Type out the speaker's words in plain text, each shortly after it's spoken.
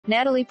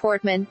Natalie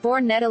Portman,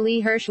 born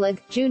Natalie Hirschlag,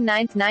 June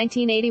 9,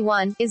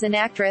 1981, is an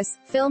actress,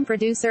 film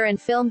producer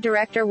and film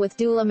director with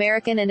dual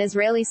American and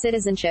Israeli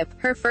citizenship.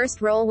 Her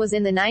first role was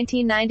in the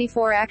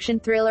 1994 action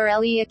thriller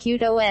Le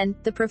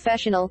The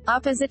Professional,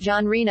 opposite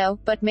Jean Reno,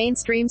 but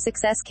mainstream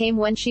success came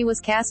when she was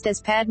cast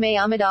as Padme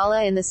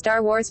Amidala in the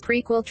Star Wars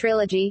prequel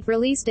trilogy,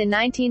 released in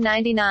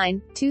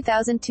 1999,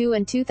 2002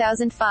 and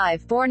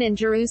 2005. Born in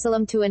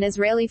Jerusalem to an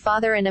Israeli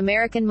father and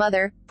American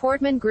mother,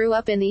 Portman grew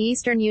up in the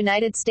eastern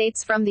United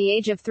States from the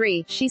age of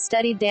 3. She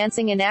studied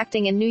dancing and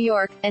acting in New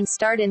York, and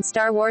starred in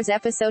Star Wars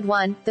Episode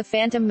I, The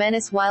Phantom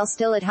Menace while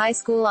still at high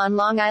school on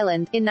Long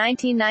Island. In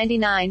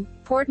 1999,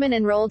 Portman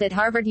enrolled at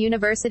Harvard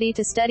University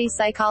to study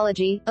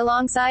psychology.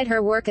 Alongside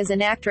her work as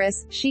an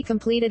actress, she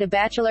completed a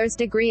bachelor's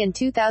degree in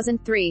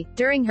 2003.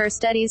 During her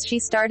studies she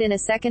starred in a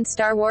second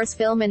Star Wars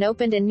film and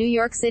opened in New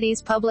York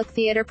City's Public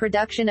Theater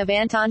production of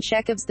Anton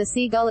Chekhov's The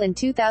Seagull in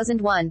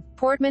 2001.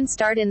 Portman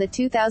starred in the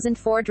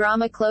 2004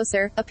 drama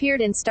Closer, appeared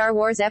in Star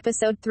Wars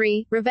Episode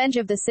III, Revenge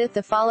of the Sith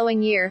the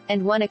following year,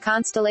 and won a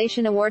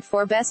Constellation Award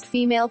for Best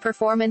Female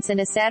Performance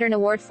and a Saturn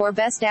Award for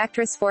Best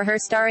Actress for her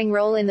starring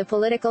role in the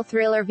political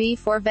thriller V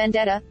for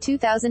Vendetta,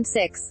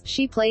 2006.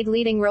 She played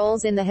leading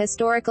roles in the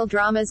historical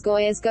dramas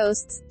Goya's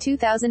Ghosts,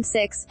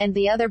 2006, and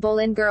The Other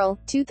Boleyn Girl,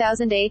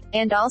 2008,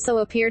 and also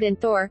appeared in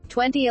Thor,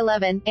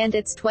 2011, and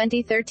its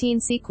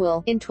 2013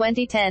 sequel. In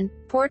 2010,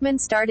 Portman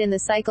starred in the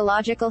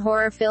psychological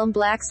horror film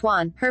Black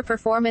Swan. Her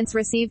performance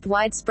received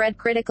widespread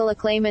critical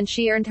acclaim and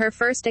she earned her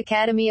first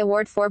Academy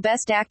Award for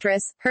Best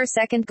Actress, her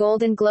second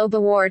Golden Globe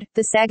Award,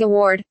 the SAG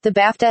Award, the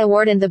BAFTA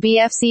Award and the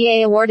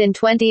BFCA Award in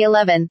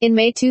 2011. In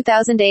May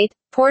 2008,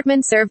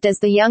 Portman served as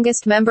the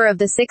youngest member of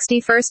the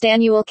 61st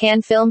Annual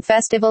Cannes Film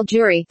Festival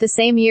jury. The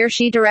same year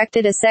she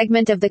directed a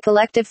segment of the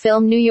collective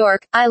film New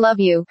York, I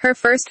Love You. Her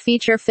first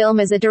feature film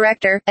as a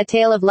director, A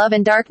Tale of Love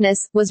and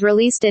Darkness, was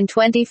released in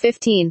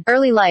 2015.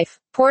 Early life.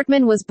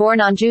 Portman was born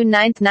on June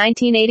 9,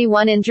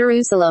 1981 in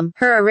Jerusalem.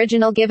 Her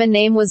original given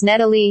name was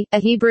Natalie, a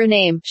Hebrew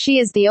name. She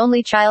is the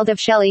only child of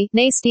Shelley,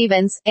 née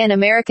Stevens, an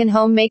American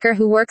homemaker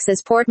who works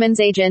as Portman's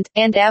agent,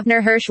 and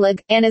Avner Hirschlag,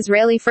 an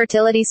Israeli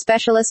fertility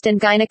specialist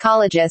and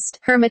gynecologist.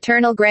 Her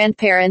maternal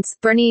grandparents,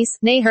 Bernice,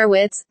 née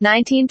Hurwitz,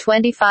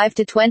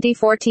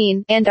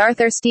 1925–2014, and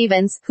Arthur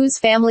Stevens, whose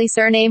family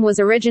surname was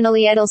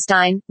originally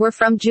Edelstein, were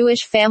from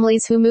Jewish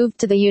families who moved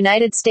to the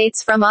United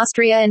States from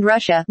Austria and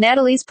Russia.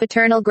 Natalie's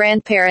paternal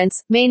grandparents,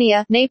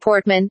 Mania, née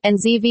Portman, and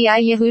Zvi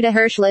Yehuda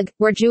Hirschlag,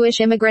 were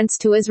Jewish immigrants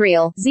to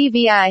Israel.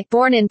 Zvi,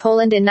 born in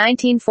Poland in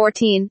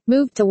 1914,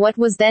 moved to what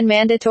was then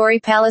Mandatory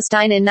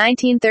Palestine in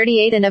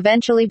 1938 and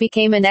eventually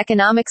became an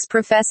economics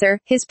professor.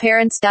 His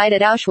parents died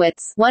at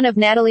Auschwitz. One of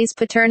Natalie's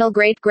paternal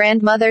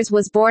great-grandmothers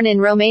was born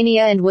in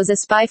Romania and was a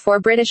spy for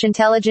British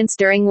intelligence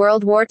during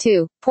World War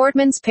II.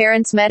 Portman's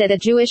parents met at a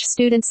Jewish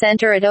student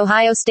center at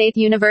Ohio State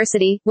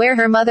University, where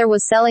her mother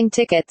was selling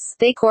tickets.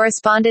 They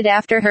corresponded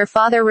after her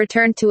father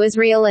returned to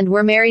Israel and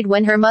were married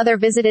when her mother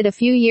visited a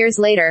few years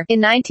later. In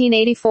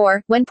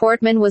 1984, when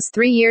Portman was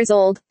 3 years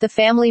old, the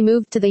family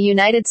moved to the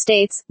United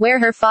States, where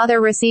her father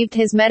received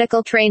his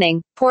medical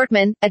training.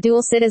 Portman, a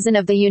dual citizen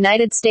of the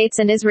United States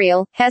and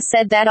Israel, has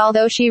said that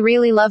although she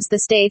really loves the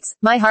States,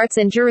 my heart's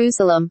in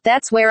Jerusalem.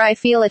 That's where I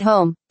feel at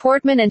home.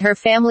 Portman and her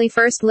family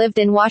first lived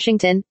in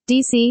Washington,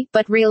 D.C.,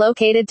 but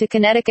relocated to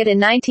Connecticut in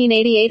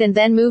 1988 and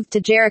then moved to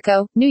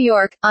Jericho, New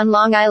York, on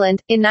Long Island,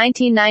 in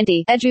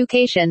 1990.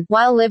 Education.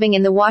 While living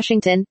in the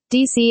Washington,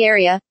 D.C.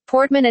 area,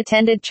 Portman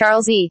attended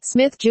Charles E.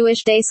 Smith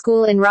Jewish Day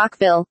School in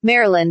Rockville,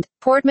 Maryland.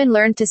 Portman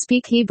learned to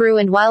speak Hebrew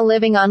and while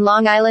living on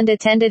Long Island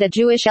attended a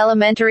Jewish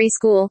elementary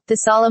school, the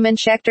Solomon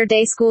Schechter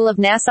Day School of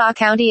Nassau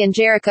County in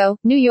Jericho,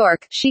 New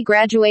York. She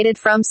graduated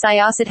from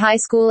Syosset High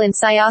School in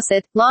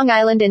Syosset, Long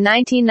Island in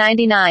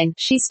 1999.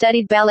 She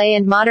studied ballet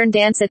and modern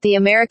dance at the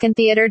American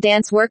Theater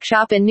Dance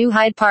Workshop in New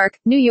Hyde Park,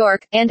 New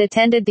York, and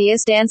attended the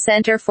IS Dance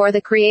Center for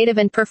the Creative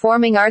and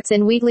Performing Arts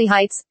in Wheatley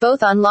Heights,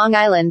 both on Long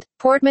Island.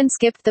 Portman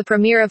skipped the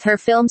premiere of her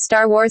film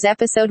Star Wars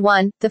Episode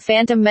I, The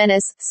Phantom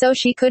Menace, so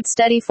she could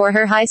study for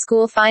her high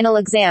school final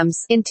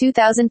exams. In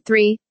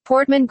 2003,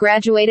 Portman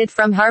graduated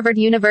from Harvard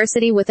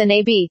University with an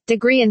A.B.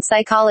 degree in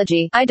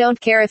psychology. I don't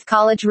care if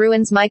college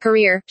ruins my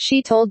career,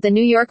 she told the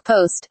New York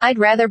Post. I'd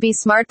rather be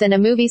smart than a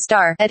movie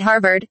star. At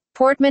Harvard,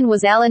 Portman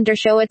was Alan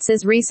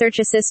Dershowitz's research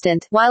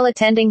assistant. While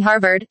attending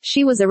Harvard,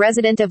 she was a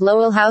resident of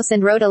Lowell House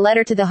and wrote a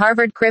letter to the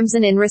Harvard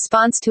Crimson in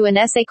response to an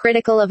essay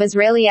critical of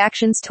Israeli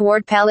actions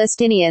toward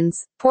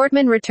Palestinians.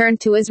 Portman returned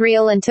to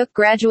Israel and took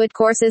graduate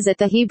courses at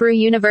the Hebrew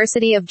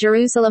University of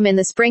Jerusalem in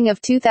the spring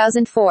of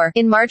 2004.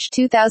 In March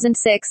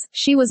 2006,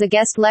 she was a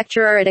guest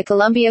lecturer at a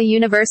Columbia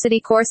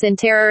University course in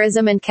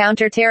terrorism and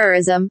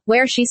counterterrorism,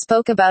 where she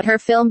spoke about her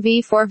film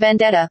V for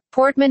Vendetta.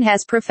 Portman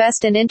has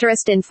professed an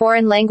interest in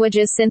foreign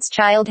languages since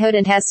childhood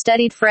and has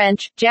studied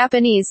French,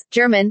 Japanese,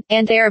 German,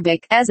 and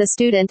Arabic. As a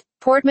student,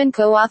 Portman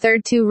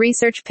co-authored 2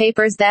 research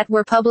papers that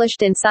were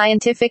published in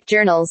scientific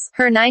journals.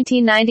 Her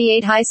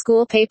 1998 high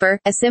school paper,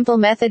 A Simple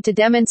Method to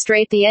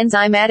Demonstrate the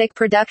Enzymatic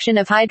Production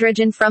of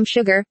Hydrogen from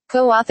Sugar,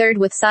 co-authored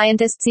with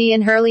scientists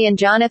Ian Hurley and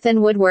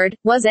Jonathan Woodward,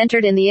 was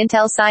entered in the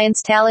Intel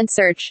Science Talent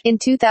Search. In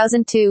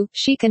 2002,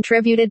 she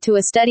contributed to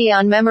a study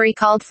on memory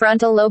called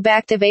Frontal Lobe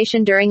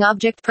Activation During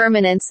Object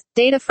Permanence,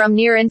 data from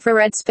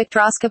near-infrared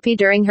spectroscopy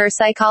during her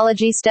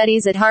psychology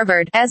studies at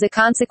Harvard. As a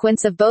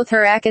consequence of both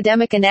her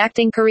academic and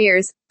acting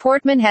careers,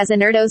 Portman has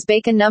an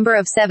Erdos-Bacon number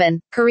of 7.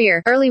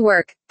 Career. Early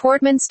work.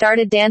 Portman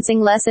started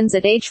dancing lessons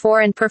at age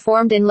 4 and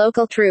performed in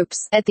local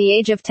troupes. At the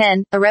age of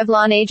 10, a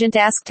Revlon agent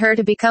asked her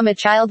to become a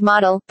child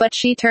model, but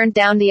she turned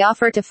down the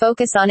offer to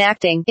focus on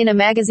acting. In a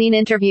magazine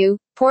interview,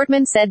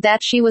 Portman said that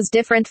she was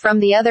different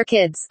from the other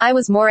kids. I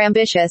was more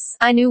ambitious.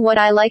 I knew what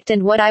I liked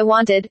and what I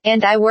wanted,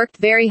 and I worked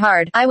very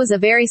hard. I was a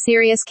very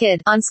serious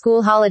kid. On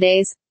school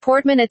holidays,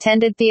 Portman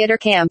attended theater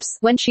camps.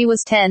 When she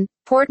was 10,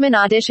 Portman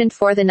auditioned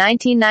for the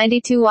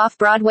 1992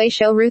 off-Broadway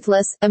show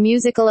Ruthless, a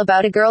musical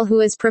about a girl who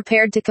is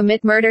prepared to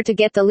commit murder to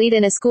get the lead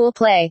in a school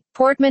play.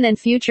 Portman and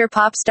future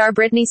pop star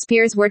Britney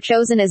Spears were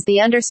chosen as the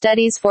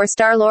understudies for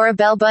star Laura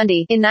Bell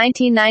Bundy. In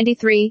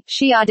 1993,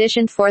 she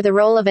auditioned for the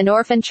role of an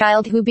orphan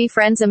child who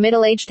befriends a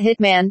middle-aged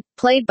hitman,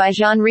 played by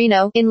Jean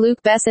Reno, in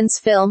Luc Besson's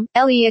film,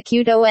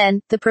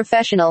 L'Écoute-on, The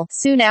Professional.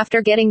 Soon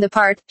after getting the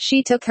part,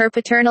 she took her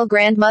paternal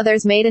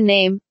grandmother's maiden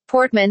name,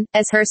 Portman,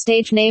 as her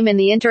stage name in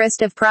the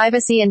interest of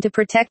privacy and to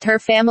protect her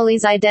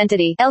family's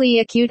identity.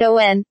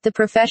 L'Écoute-on, The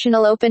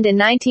Professional opened in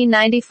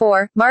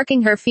 1994,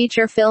 marking her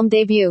feature film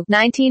debut.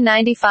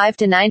 1995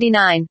 to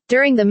 99.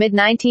 During the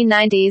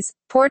mid-1990s,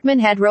 Portman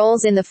had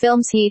roles in the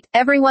films Heat,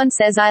 Everyone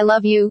Says I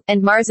Love You,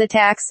 and Mars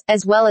Attacks,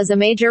 as well as a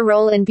major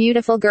role in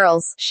Beautiful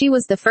Girls. She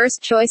was the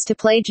first choice to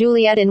play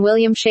Juliet in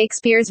William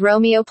Shakespeare's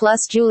Romeo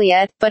plus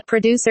Juliet, but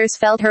producers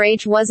felt her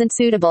age wasn't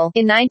suitable.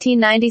 In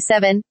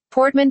 1997,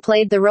 Portman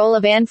played the role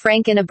of Anne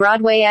Frank in a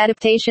Broadway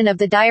adaptation of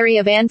The Diary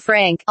of Anne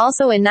Frank.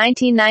 Also in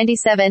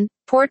 1997,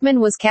 Portman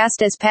was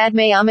cast as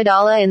Padme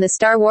Amidala in the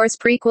Star Wars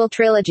prequel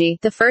trilogy.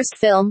 The first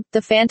film,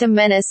 The Phantom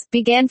Menace,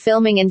 began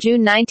filming in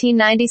June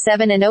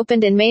 1997 and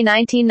opened in May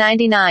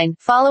 1999.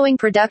 Following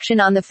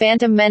production on The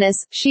Phantom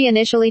Menace, she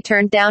initially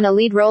turned down a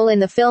lead role in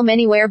the film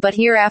Anywhere But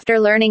Here after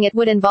learning it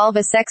would involve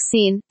a sex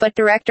scene, but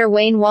director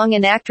Wayne Wong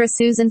and actress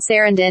Susan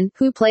Sarandon,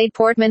 who played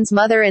Portman's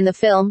mother in the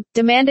film,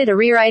 demanded a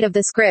rewrite of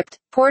the script.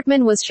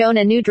 Portman was shown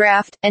a new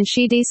draft, and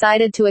she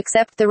decided to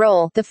accept the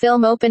role. The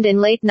film opened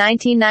in late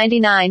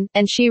 1999,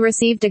 and she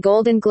received a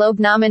Golden Globe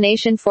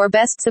nomination for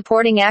Best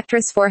Supporting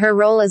Actress for her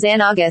role as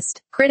Anne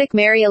August. Critic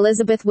Mary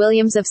Elizabeth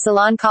Williams of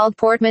Salon called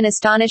Portman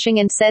astonishing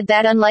and said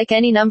that unlike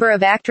any number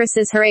of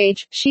actresses her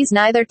age, she's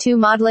neither too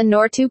maudlin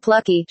nor too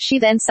plucky. She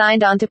then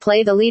signed on to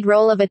play the lead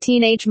role of a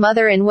teenage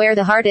mother in Where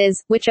the Heart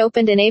Is, which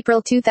opened in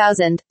April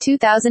 2000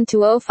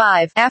 to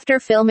 05. After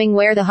filming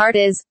Where the Heart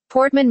Is,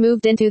 Portman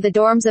moved into the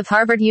dorms of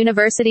Harvard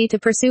University to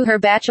pursue her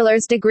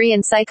bachelor's degree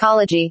in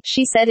psychology.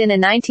 She said in a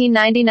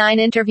 1999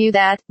 interview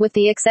that, with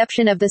the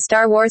exception of the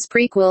Star Wars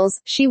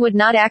prequels, she would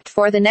not act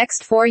for the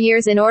next 4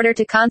 years in order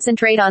to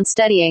concentrate on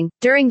studying.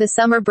 During the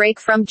summer break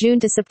from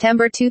June to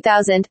September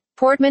 2000,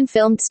 Portman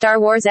filmed Star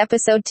Wars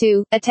Episode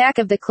II, Attack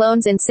of the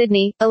Clones in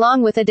Sydney,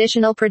 along with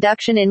additional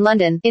production in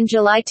London. In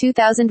July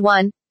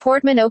 2001,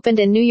 Portman opened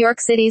in New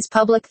York City's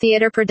Public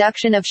Theater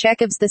production of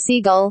Chekhov's The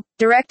Seagull,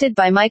 directed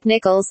by Mike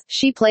Nichols.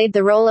 She played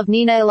the role of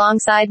Nina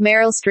alongside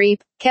Meryl Streep,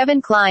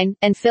 Kevin Kline,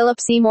 and Philip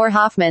Seymour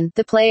Hoffman.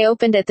 The play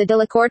opened at the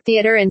Delacorte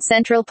Theater in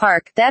Central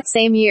Park. That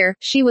same year,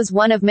 she was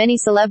one of many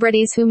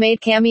celebrities who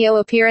made cameo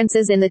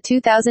appearances in the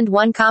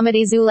 2001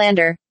 comedy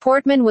Zoolander.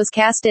 Portman was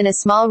cast in a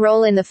small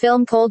role in the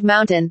film Cold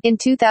Mountain. In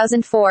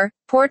 2004,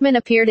 Portman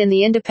appeared in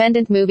the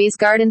independent movies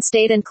Garden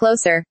State and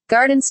Closer.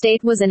 Garden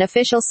State was an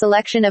official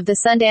selection of the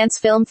Sundance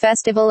Film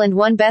Festival and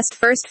won Best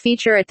First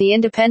Feature at the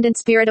Independent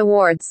Spirit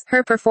Awards.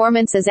 Her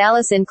performance as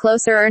Alice in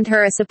Closer earned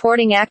her a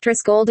Supporting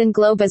Actress Golden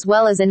Globe as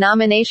well as a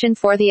nomination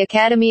for the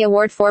Academy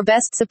Award for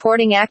Best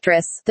Supporting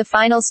Actress. The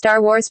final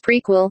Star Wars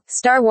prequel,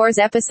 Star Wars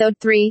Episode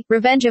III,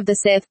 Revenge of the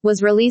Sith,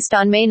 was released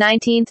on May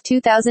 19,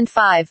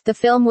 2005. The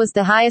film was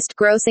the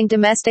highest-grossing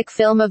domestic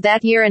film of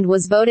that year and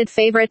was voted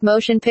Favorite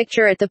Motion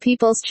Picture at the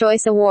People's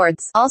Choice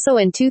Awards. Also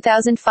in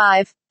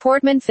 2005,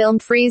 Portman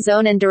filmed Free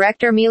Zone and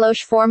director Milos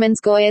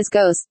Forman's Goya's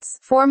Ghosts.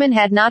 Forman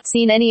had not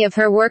seen any of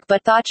her work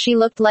but thought she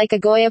looked like a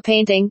Goya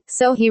painting,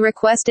 so he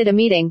requested a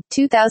meeting.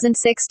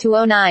 2006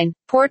 to 09.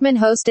 Portman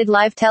hosted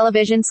live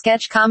television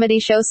sketch comedy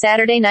show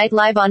Saturday Night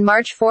Live on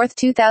March 4,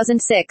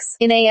 2006.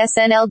 In a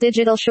SNL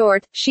digital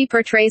short, she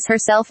portrays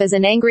herself as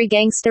an angry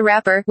gangsta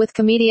rapper, with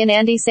comedian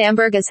Andy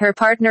Samberg as her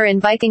partner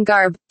in Viking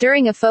garb.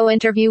 During a faux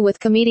interview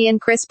with comedian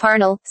Chris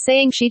Parnell,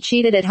 saying she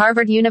cheated at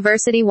Harvard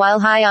University while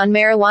high on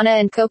marijuana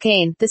and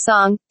cocaine. The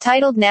song,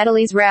 titled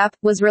Natalie's Rap,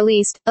 was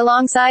released,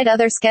 alongside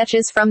other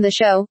sketches from the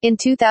show, in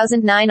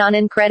 2009 on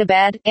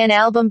Incredibad, an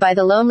album by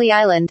The Lonely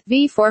Island.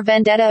 V for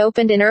Vendetta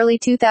opened in early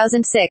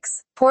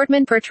 2006.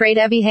 Portman portrayed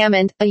Evie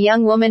Hammond, a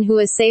young woman who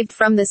is saved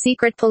from the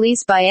secret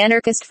police by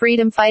anarchist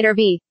freedom fighter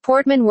V.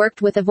 Portman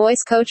worked with a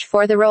voice coach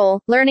for the role,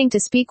 learning to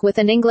speak with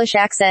an English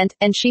accent,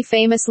 and she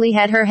famously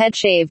had her head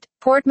shaved.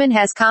 Portman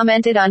has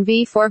commented on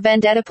V for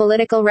Vendetta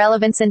political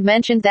relevance and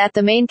mentioned that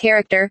the main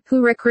character,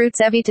 who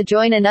recruits Evie to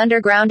join an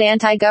underground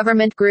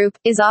anti-government group,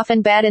 is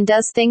often bad and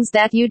does things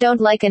that you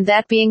don't like, and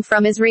that being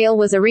from Israel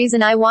was a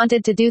reason I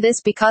wanted to do this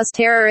because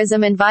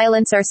terrorism and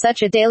violence are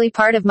such a daily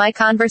part of my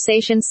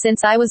conversations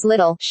since I was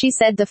little. She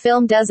said the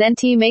film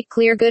doesn't make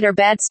clear good or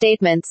bad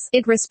statements.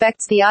 It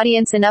respects the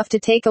audience enough to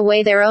take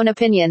away their own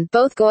opinion.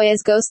 Both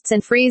Goya's Ghosts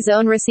and Free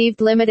Zone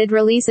received limited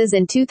releases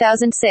in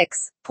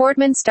 2006.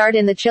 Portman starred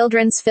in the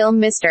children's film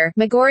Mr.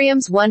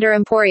 Megorium's Wonder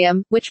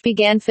Emporium, which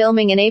began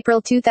filming in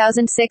April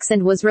 2006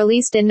 and was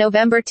released in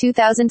November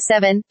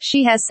 2007.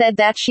 She has said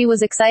that she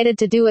was excited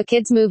to do a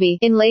kids movie.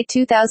 In late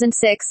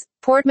 2006,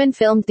 Portman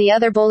filmed The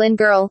Other Boleyn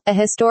Girl, a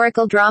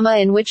historical drama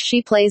in which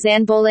she plays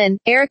Anne Boleyn.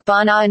 Eric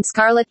Bana and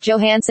Scarlett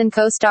Johansson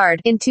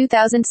co-starred. In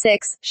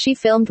 2006, she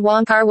filmed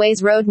Wong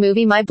Kar-wai's road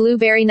movie My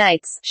Blueberry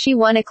Nights. She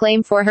won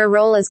acclaim for her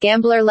role as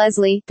gambler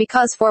Leslie,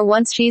 because for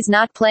once she's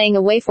not playing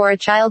a waif or a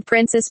child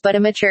princess but a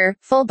mature,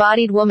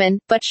 full-bodied woman,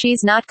 but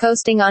she's not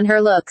coasting on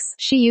her looks.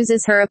 She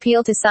uses her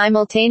appeal to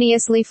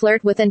simultaneously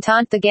flirt with and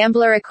taunt the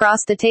gambler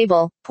across the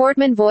table.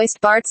 Portman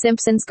voiced Bart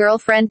Simpson's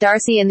girlfriend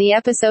Darcy in the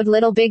episode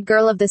Little Big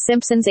Girl of The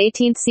Simpsons'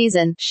 18th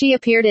season. She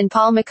appeared in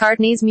Paul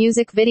McCartney's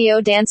music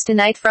video Dance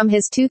Tonight from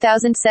his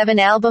 2007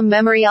 album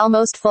Memory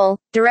Almost Full,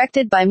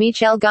 directed by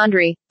Michel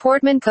Gondry.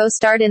 Portman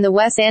co-starred in the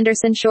Wes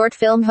Anderson short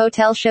film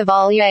Hotel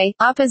Chevalier,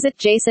 opposite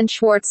Jason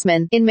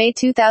Schwartzman. In May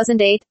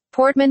 2008,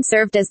 Portman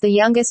served as the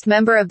youngest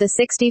member of the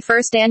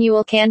 61st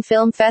Annual Cannes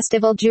Film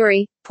Festival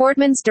jury.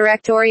 Portman's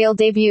directorial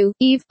debut,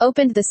 Eve,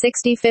 opened the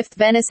 65th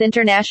Venice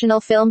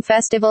International Film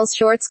Festival's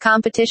shorts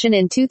competition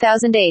in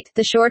 2008.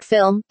 The short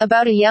film,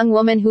 about a young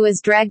woman who is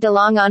dragged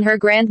along on her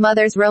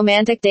grandmother's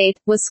romantic date,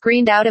 was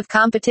screened out of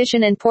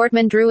competition, and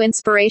Portman drew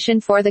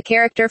inspiration for the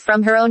character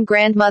from her own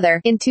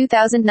grandmother. In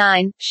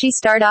 2009, she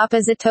starred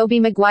opposite Tobey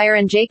Maguire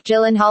and Jake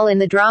Gyllenhaal in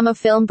the drama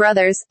film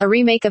Brothers, a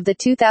remake of the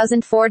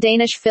 2004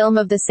 Danish film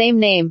of the same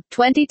name.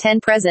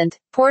 2010-present.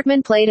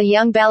 Portman played a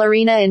young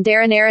ballerina in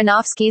Darren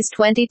Aronofsky's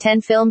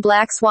 2010 film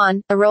Black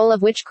Swan, a role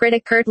of which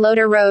critic Kurt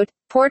Loder wrote,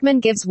 Portman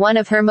gives one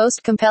of her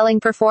most compelling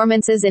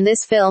performances in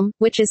this film,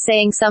 which is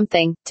saying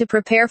something. To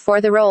prepare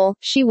for the role,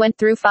 she went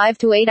through 5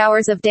 to 8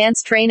 hours of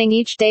dance training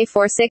each day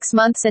for 6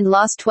 months and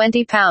lost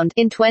 20 pounds.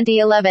 In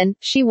 2011,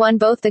 she won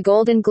both the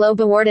Golden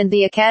Globe Award and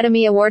the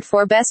Academy Award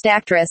for Best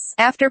Actress.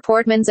 After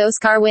Portman's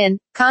Oscar win,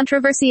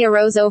 controversy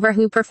arose over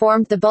who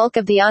performed the bulk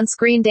of the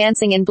on-screen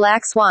dancing in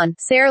Black Swan.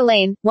 Sarah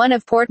Lane, one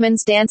of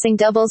Portman's dancing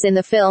doubles in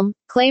the film,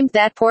 claimed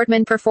that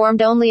Portman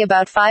performed only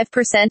about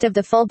 5% of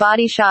the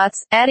full-body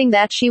shots, adding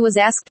that she was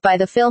asked by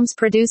the film's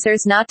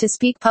producers not to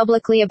speak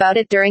publicly about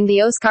it during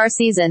the Oscar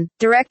season.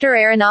 Director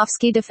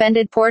Aronofsky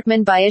defended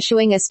Portman by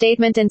issuing a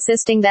statement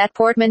insisting that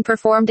Portman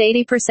performed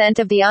 80%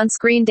 of the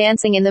on-screen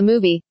dancing in the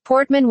movie.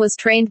 Portman was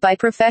trained by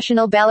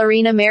professional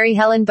ballerina Mary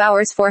Helen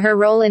Bowers for her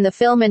role in the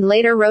film and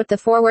later wrote the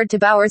foreword to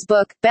Bowers'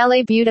 book,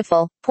 Ballet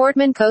Beautiful.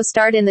 Portman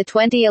co-starred in the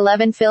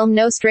 2011 film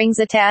No Strings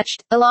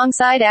Attached,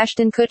 alongside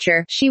Ashton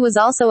Kutcher. She was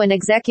also an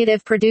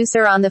executive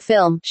producer on the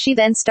film. She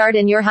then starred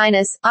in Your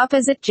Highness,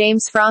 opposite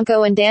James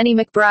Franco and Danny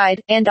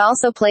McBride, and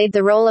also played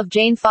the role of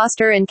Jane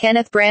Foster in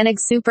Kenneth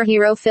Branagh's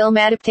superhero film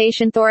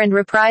adaptation Thor and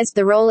reprised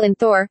the role in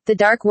Thor, The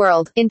Dark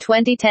World. In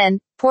 2010,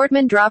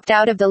 Portman dropped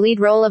out of the lead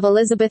role of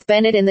Elizabeth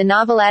Bennet in the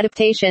novel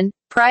adaptation,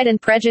 Pride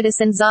and Prejudice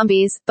and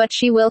Zombies, but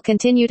she will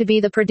continue to be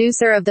the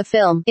producer of the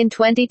film. In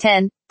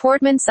 2010,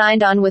 Portman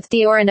signed on with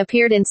Dior and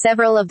appeared in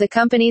several of the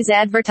company's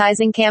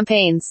advertising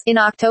campaigns. In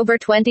October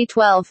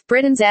 2012,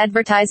 Britain's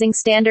Advertising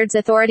Standards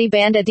Authority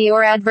banned a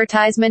Dior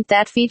advertisement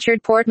that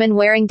featured Portman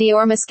wearing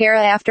Dior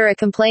mascara after a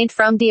complaint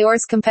from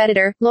Dior's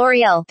competitor,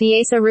 L'Oreal.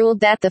 The ASA ruled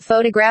that the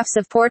photographs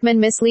of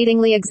Portman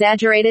misleadingly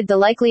exaggerated the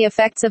likely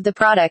effects of the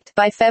product.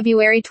 By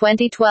February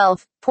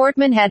 2012,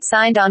 Portman had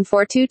signed on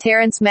for 2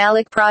 Terrence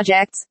Malick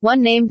projects,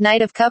 one named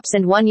Knight of Cups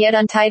and one yet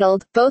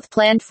untitled, both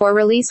planned for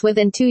release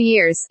within 2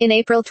 years. In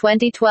April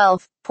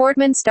 2012,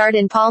 Portman starred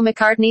in Paul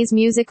McCartney's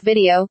music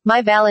video,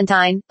 My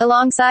Valentine,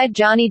 alongside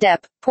Johnny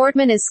Depp.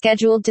 Portman is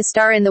scheduled to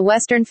star in the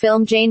Western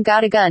film Jane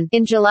Got a Gun.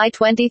 In July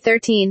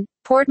 2013,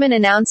 Portman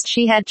announced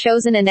she had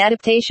chosen an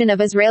adaptation of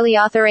Israeli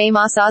author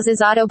Amos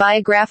Oz's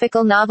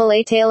autobiographical novel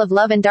A Tale of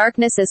Love and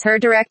Darkness as her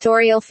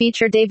directorial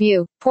feature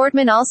debut.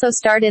 Portman also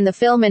starred in the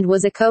film and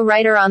was a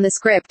co-writer on the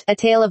script. A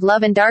Tale of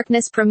Love and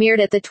Darkness premiered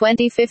at the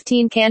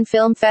 2015 Cannes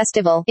Film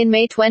Festival. In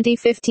May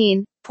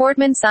 2015,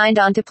 Portman signed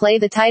on to play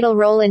the title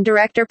role in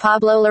director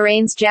Pablo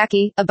Larraín's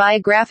Jackie, a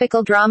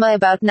biographical drama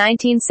about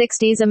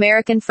 1960s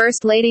American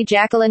First Lady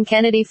Jacqueline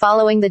Kennedy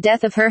following the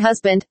death of her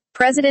husband,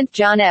 President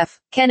John F.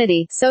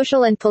 Kennedy,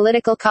 social and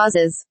political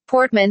causes.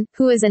 Portman,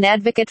 who is an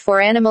advocate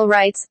for animal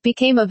rights,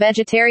 became a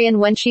vegetarian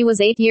when she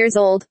was 8 years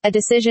old, a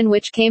decision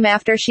which came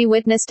after she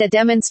witnessed a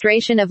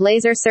demonstration of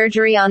laser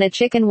surgery on a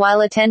chicken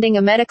while attending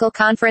a medical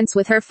conference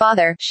with her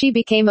father. She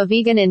became a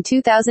vegan in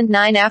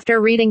 2009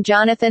 after reading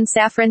Jonathan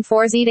Safran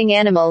Foer's Eating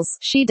Animals.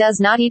 She does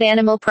not eat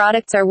animal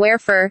products or wear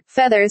fur,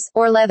 feathers,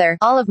 or leather.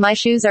 All of my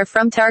shoes are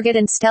from Target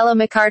and Stella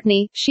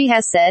McCartney, she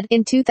has said.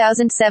 In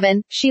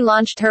 2007, she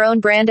launched her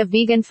own brand of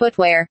vegan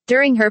footwear.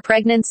 During her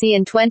pregnancy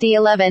in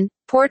 2011,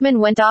 Portman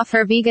went off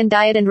her vegan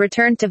diet and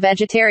returned to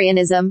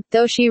vegetarianism,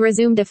 though she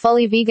resumed a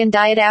fully vegan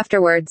diet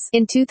afterwards.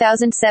 In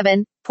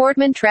 2007,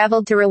 Portman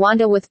traveled to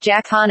Rwanda with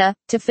Jack Hanna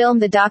to film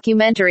the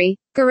documentary,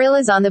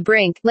 Gorillas on the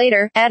Brink.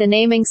 Later, at a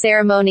naming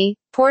ceremony,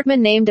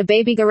 Portman named a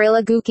baby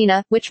gorilla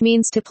Gukina, which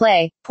means to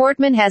play.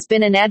 Portman has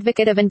been an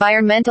advocate of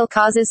environmental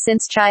causes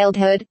since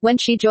childhood, when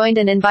she joined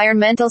an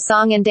environmental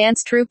song and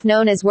dance troupe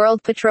known as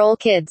World Patrol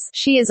Kids.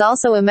 She is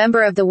also a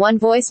member of the One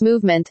Voice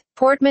movement.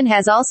 Portman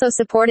has also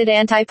supported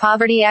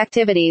anti-poverty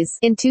activities.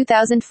 In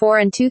 2004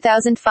 and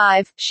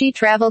 2005, she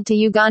traveled to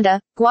Uganda,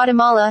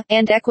 Guatemala,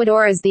 and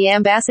Ecuador as the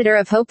ambassador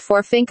of Hope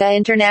for Finca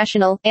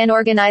International, an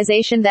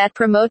organization that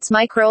promotes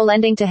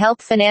micro-lending to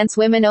help finance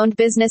women-owned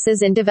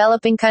businesses in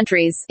developing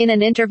countries. In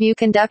an interview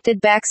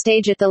conducted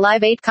backstage at the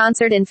Live 8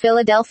 concert in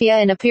Philadelphia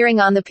and appearing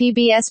on the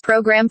PBS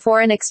program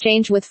Foreign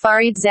Exchange with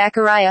Fareed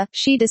Zakaria,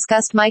 she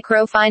discussed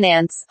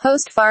microfinance.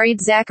 Host Fareed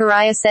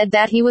Zakaria said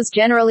that he was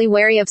generally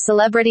wary of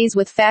celebrities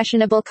with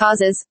fashionable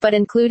causes, but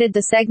included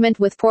the segment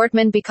with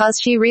Portman because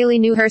she really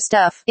knew her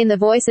stuff. In the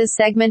Voices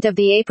segment of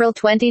the April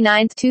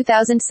 29,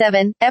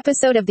 2007,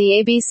 episode of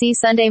the ABC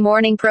Sunday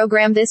morning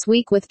program This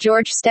Week with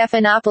George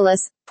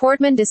Stephanopoulos,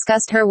 Portman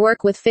discussed her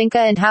work with Finca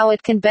and how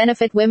it can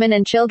benefit women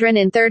and children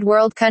in third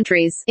world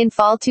countries. In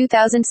fall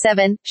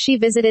 2007, she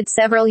visited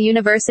several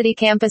university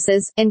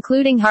campuses,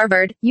 including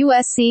Harvard,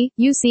 USC,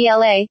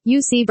 UCLA,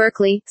 UC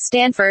Berkeley,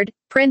 Stanford,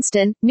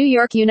 Princeton, New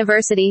York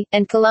University,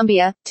 and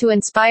Columbia, to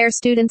inspire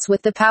students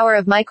with the power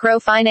of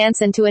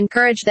microfinance and to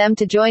encourage them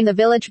to join the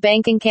Village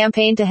Banking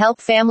campaign to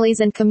help families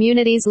and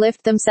communities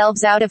lift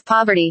themselves out of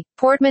poverty.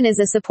 Portman is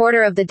a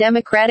supporter of the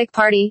Democratic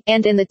Party,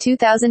 and in the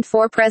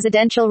 2004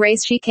 presidential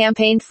race she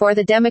campaigned for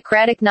the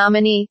Democratic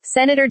nominee,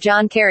 Senator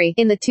John Kerry.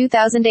 In the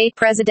 2008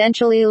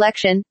 presidential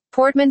election,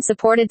 Portman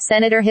supported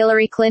Senator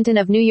Hillary Clinton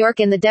of New York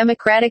in the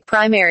Democratic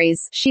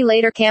primaries. She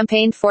later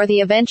campaigned for the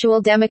eventual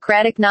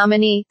Democratic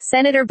nominee,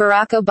 Senator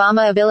Barack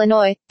Obama of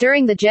Illinois,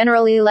 during the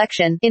general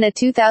election. In a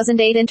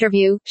 2008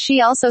 interview,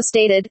 she also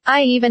stated,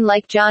 "I even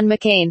like John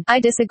McCain.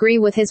 I disagree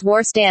with his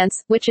war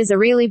stance, which is a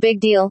really big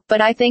deal, but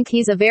I think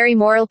he's a very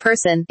moral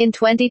person." In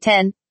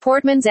 2010,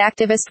 Portman's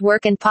activist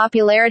work and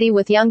popularity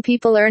with young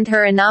people earned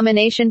her a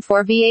nomination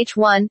for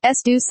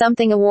VH1's Do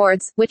Something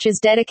Awards, which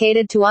is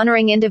dedicated to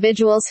honoring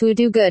individuals who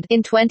do good.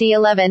 In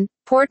 2011,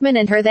 Portman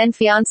and her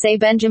then-fiancé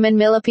Benjamin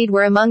Millipede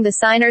were among the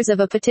signers of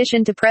a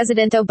petition to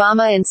President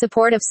Obama in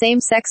support of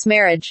same-sex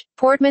marriage.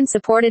 Portman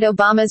supported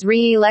Obama's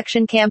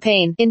re-election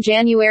campaign. In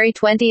January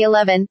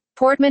 2011,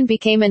 Portman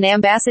became an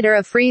ambassador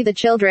of Free the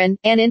Children,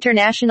 an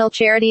international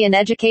charity and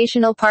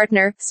educational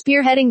partner,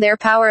 spearheading their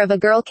Power of a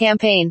Girl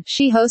campaign.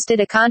 She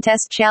hosted a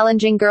contest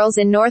challenging girls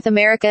in North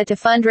America to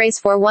fundraise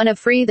for one of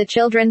Free the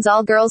Children's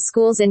all-girls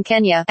schools in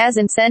Kenya. As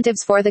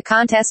incentives for the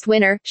contest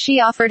winner, she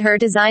offered her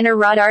designer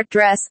Rod Art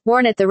dress,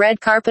 worn at the red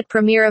carpet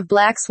premiere of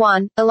Black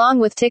Swan, along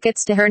with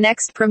tickets to her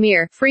next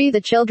premiere. Free the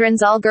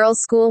Children's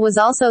all-girls school was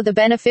also the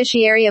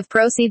beneficiary of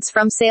proceeds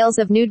from sales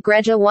of Nude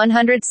Greja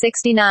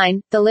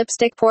 169, the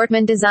lipstick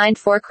Portman designed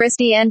for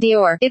Christy and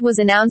Dior. It was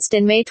announced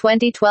in May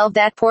 2012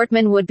 that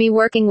Portman would be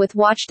working with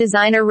watch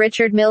designer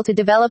Richard Mille to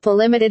develop a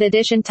limited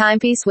edition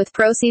timepiece with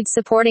proceeds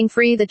supporting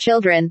Free the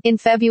Children. In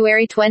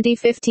February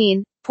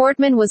 2015,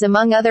 Portman was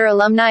among other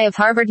alumni of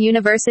Harvard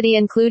University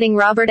including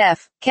Robert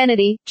F.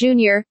 Kennedy,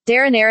 Jr.,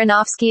 Darren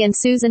Aronofsky and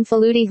Susan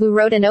Faludi, who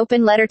wrote an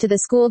open letter to the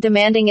school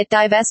demanding it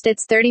divest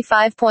its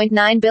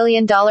 $35.9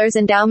 billion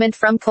endowment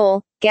from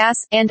coal, gas,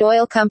 and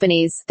oil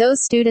companies.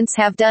 Those students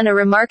have done a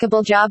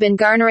remarkable job in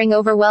garnering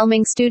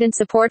overwhelming student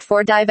support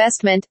for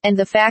divestment, and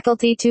the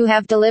faculty too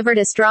have delivered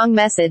a strong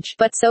message.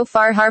 But so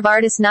far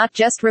Harvard has not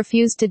just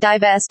refused to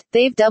divest,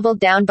 they've doubled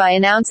down by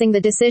announcing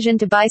the decision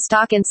to buy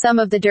stock in some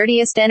of the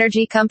dirtiest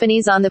energy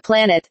companies on the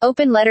planet.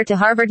 Open letter to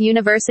Harvard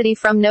University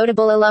from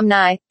notable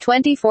alumni,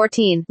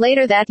 2014.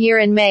 Later that year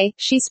in May,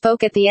 she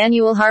spoke at the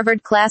annual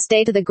Harvard Class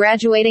Day to the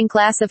graduating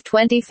class of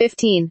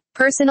 2015.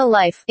 Personal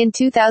life. In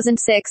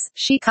 2006,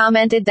 she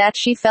commented that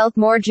she felt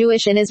more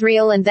Jewish in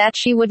Israel and that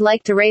she would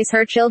like to raise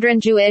her children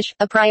Jewish.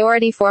 "A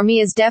priority for me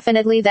is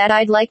definitely that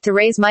I'd like to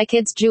raise my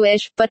kids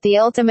Jewish, but the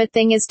ultimate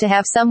thing is to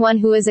have someone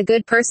who is a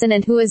good person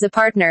and who is a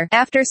partner."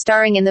 After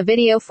starring in the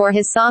video for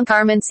his song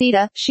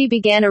Carmencita, she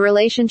began a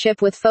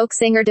relationship with folk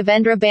singer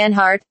Devendra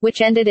Banhart,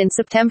 which ended in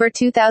September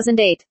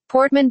 2008.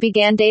 Portman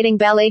began dating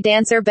ballet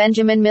dancer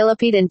Benjamin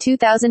Millipede in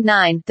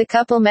 2009. The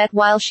couple met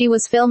while she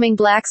was filming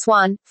Black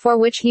Swan, for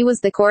which he was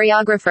the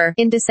choreographer.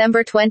 In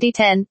December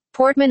 2010,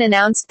 Portman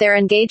announced their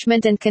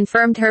engagement and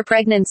confirmed her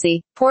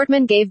pregnancy.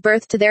 Portman gave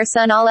birth to their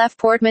son Olaf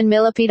Portman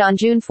Millipede on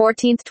June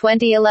 14,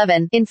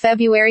 2011. In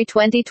February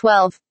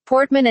 2012,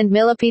 Portman and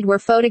Millipede were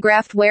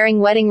photographed wearing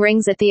wedding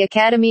rings at the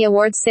Academy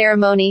Awards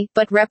ceremony,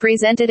 but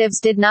representatives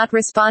did not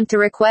respond to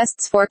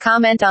requests for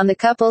comment on the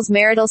couple's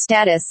marital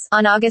status.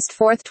 On August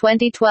 4,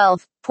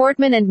 2012,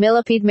 Portman and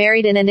Millipede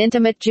married in an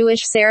intimate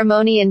Jewish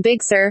ceremony in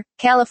Big Sur,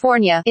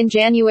 California. In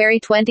January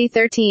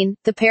 2013,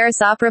 the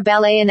Paris Opera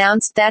Ballet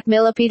announced that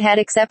Millipede had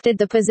accepted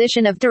the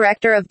position of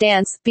director of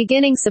dance,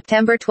 beginning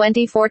September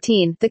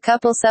 2014. The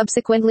couple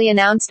subsequently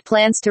announced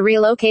plans to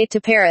relocate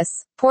to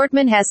Paris.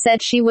 Portman has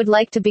said she would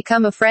like to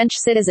become a French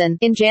citizen.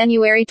 In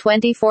January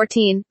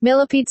 2014,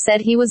 Millipede said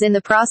he was in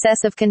the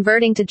process of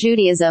converting to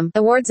Judaism.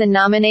 Awards and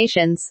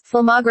nominations.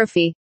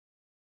 Filmography.